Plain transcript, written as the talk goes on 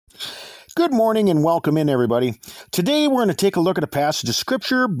Good morning and welcome in, everybody. Today we're going to take a look at a passage of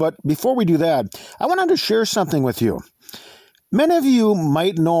Scripture, but before we do that, I wanted to share something with you. Many of you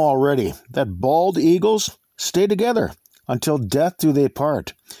might know already that bald eagles stay together until death do they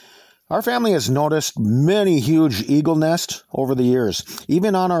part. Our family has noticed many huge eagle nests over the years,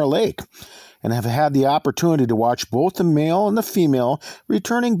 even on our lake, and have had the opportunity to watch both the male and the female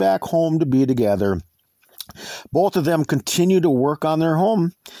returning back home to be together. Both of them continue to work on their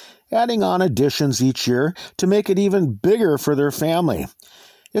home, adding on additions each year to make it even bigger for their family.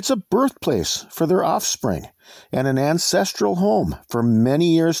 It's a birthplace for their offspring and an ancestral home for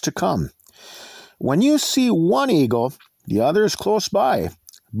many years to come. When you see one eagle, the other is close by,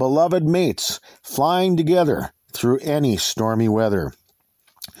 beloved mates flying together through any stormy weather.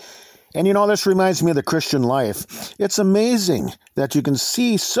 And this reminds me of the Christian life. It's amazing that you can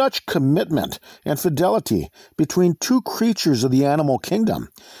see such commitment and fidelity between two creatures of the animal kingdom.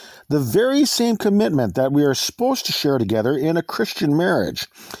 The very same commitment that we are supposed to share together in a Christian marriage.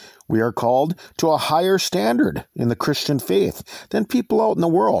 We are called to a higher standard in the Christian faith than people out in the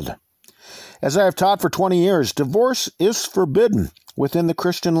world. As I have taught for 20 years, divorce is forbidden within the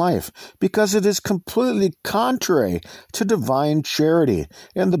Christian life because it is completely contrary to divine charity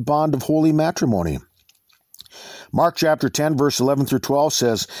and the bond of holy matrimony. Mark chapter 10, verse 11 through 12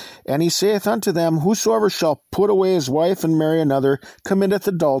 says, "And he saith unto them, Whosoever shall put away his wife and marry another committeth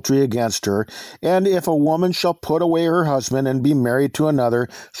adultery against her. And if a woman shall put away her husband and be married to another,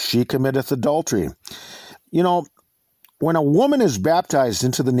 she committeth adultery." When a woman is baptized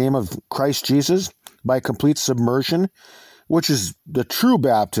into the name of Christ Jesus by complete submersion, which is the true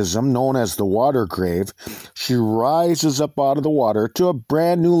baptism known as the water grave, she rises up out of the water to a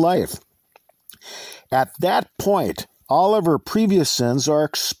brand new life. At that point, all of her previous sins are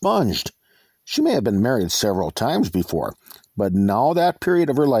expunged. She may have been married several times before, but now that period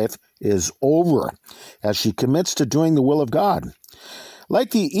of her life is over as she commits to doing the will of God.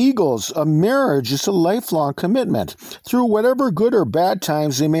 Like the eagles, a marriage is a lifelong commitment through whatever good or bad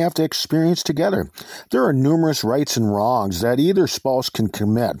times they may have to experience together. There are numerous rights and wrongs that either spouse can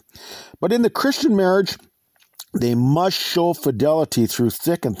commit. But in the Christian marriage, they must show fidelity through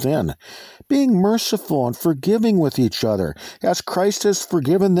thick and thin, being merciful and forgiving with each other, as Christ has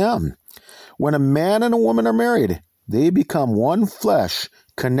forgiven them. When a man and a woman are married, they become one flesh,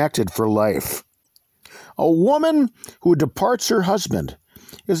 connected for life. A woman who departs her husband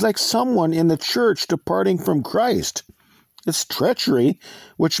is like someone in the church departing from Christ. It's treachery,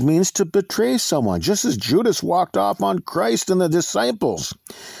 which means to betray someone, just as Judas walked off on Christ and the disciples.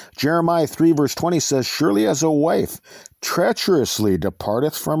 Jeremiah 3 verse 20 says, "Surely as a wife treacherously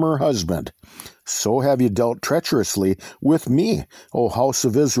departeth from her husband, so have you dealt treacherously with me, O house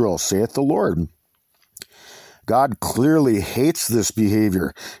of Israel, saith the Lord." God clearly hates this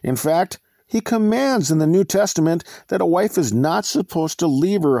behavior. In fact, He commands in the New Testament that a wife is not supposed to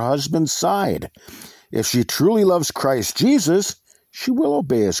leave her husband's side. If she truly loves Christ Jesus, she will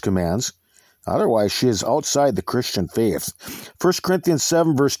obey His commands. Otherwise, she is outside the Christian faith. 1 Corinthians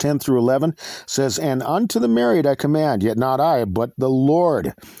 7, verse 10 through 11 says, "And unto the married I command, yet not I, but the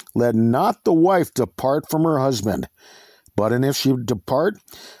Lord. Let not the wife depart from her husband. But if she depart,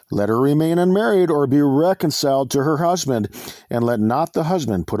 let her remain unmarried or be reconciled to her husband, and let not the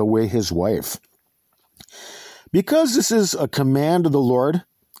husband put away his wife." Because this is a command of the Lord,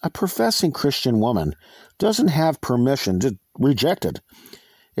 a professing Christian woman doesn't have permission to reject it.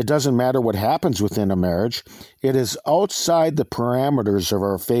 It doesn't matter what happens within a marriage. It is outside the parameters of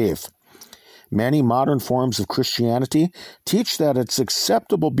our faith. Many modern forms of Christianity teach that it's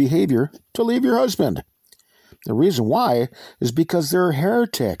acceptable behavior to leave your husband. The reason why is because they're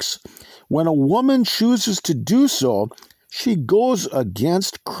heretics. When a woman chooses to do so, she goes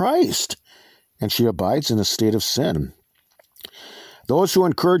against Christ, and she abides in a state of sin. Those who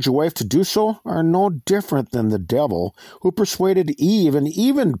encourage a wife to do so are no different than the devil who persuaded Eve and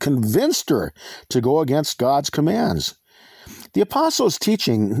even convinced her to go against God's commands. The apostle is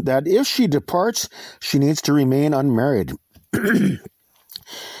teaching that if she departs, she needs to remain unmarried.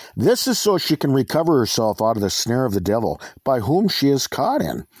 This is so she can recover herself out of the snare of the devil, by whom she is caught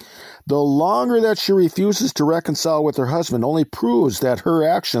in. The longer that she refuses to reconcile with her husband only proves that her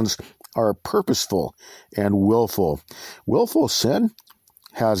actions are purposeful and willful. Willful sin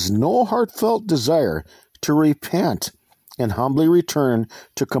has no heartfelt desire to repent and humbly return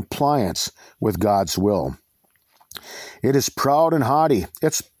to compliance with God's will. It is proud and haughty.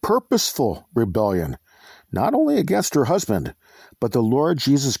 It's purposeful rebellion. not only against her husband, but the Lord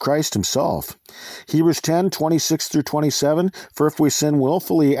Jesus Christ himself. Hebrews 10:26-27, for if we sin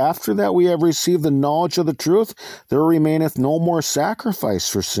willfully after that we have received the knowledge of the truth, there remaineth no more sacrifice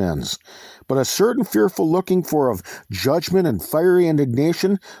for sins, but a certain fearful looking for of judgment and fiery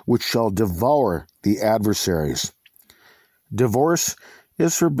indignation, which shall devour the adversaries. Divorce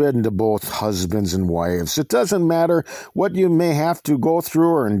is forbidden to both husbands and wives. It doesn't matter what you may have to go through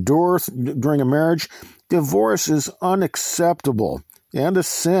or endure during a marriage. Divorce is unacceptable and a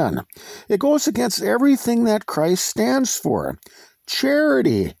sin. It goes against everything that Christ stands for: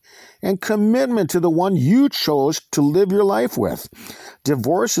 charity and commitment to the one you chose to live your life with.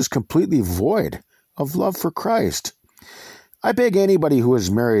 Divorce is completely void of love for Christ. I beg anybody who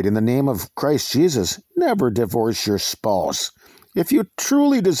is married in the name of Christ Jesus, never divorce your spouse. If you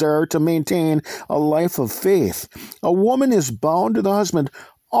truly desire to maintain a life of faith, a woman is bound to the husband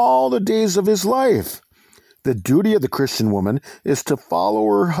all the days of his life. The duty of the Christian woman is to follow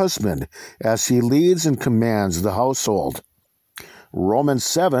her husband as he leads and commands the household. Romans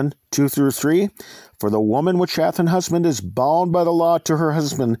 7:2-3, for the woman which hath an husband is bound by the law to her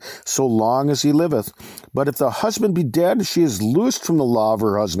husband so long as he liveth. But if the husband be dead, she is loosed from the law of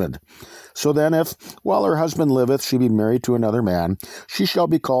her husband. So then if, while her husband liveth, she be married to another man, she shall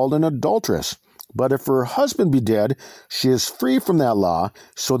be called an adulteress. But if her husband be dead, she is free from that law,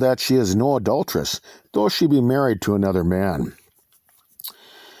 so that she is no adulteress, though she be married to another man.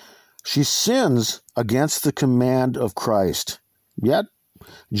 She sins against the command of Christ, yet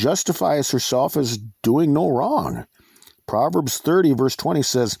justifies herself as doing no wrong. Proverbs 30:20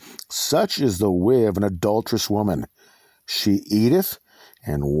 says, such is the way of an adulterous woman. She eateth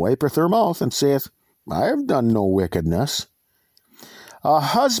and wipeth her mouth, and saith, I have done no wickedness. A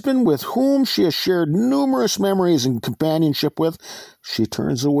husband with whom she has shared numerous memories and companionship with, she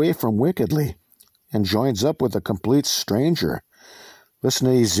turns away from wickedly and joins up with a complete stranger. Listen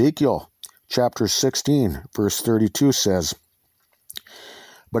to Ezekiel chapter 16, verse 32 says,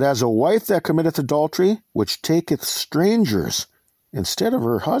 but as a wife that committeth adultery, which taketh strangers instead of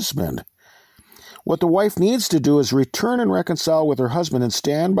her husband. What the wife needs to do is return and reconcile with her husband and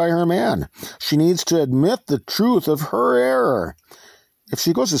stand by her man. She needs to admit the truth of her error. If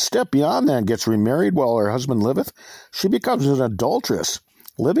she goes a step beyond that and gets remarried while her husband liveth, she becomes an adulteress,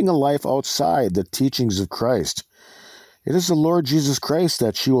 living a life outside the teachings of Christ. It is the Lord Jesus Christ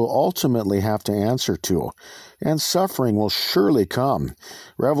that she will ultimately have to answer to, and suffering will surely come.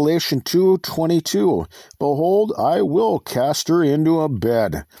 Revelation 2:22, behold, I will cast her into a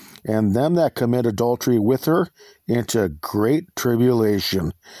bed, and them that commit adultery with her into great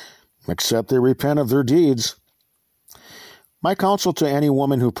tribulation, except they repent of their deeds. My counsel to any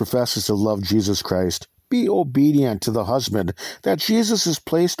woman who professes to love Jesus Christ, be obedient to the husband that Jesus has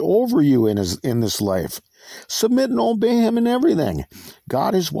placed over you in this life. Submit and obey him in everything.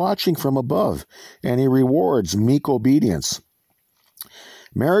 God is watching from above, and he rewards meek obedience.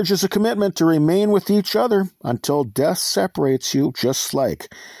 Marriage is a commitment to remain with each other until death separates you, just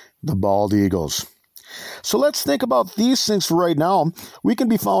like the bald eagles. So let's think about these things for right now. We can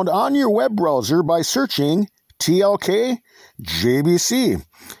be found on your web browser by searching tlkjbc,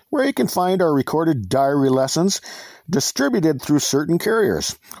 where you can find our recorded diary lessons distributed through certain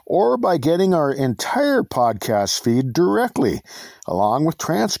carriers, or by getting our entire podcast feed directly, along with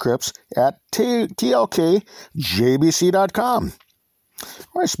transcripts at tlkjbc.com.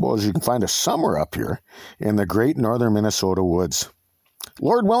 Or I suppose you can find us somewhere up here in the great northern Minnesota woods.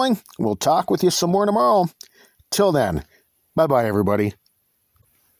 Lord willing, we'll talk with you some more tomorrow. Till then, bye-bye, everybody.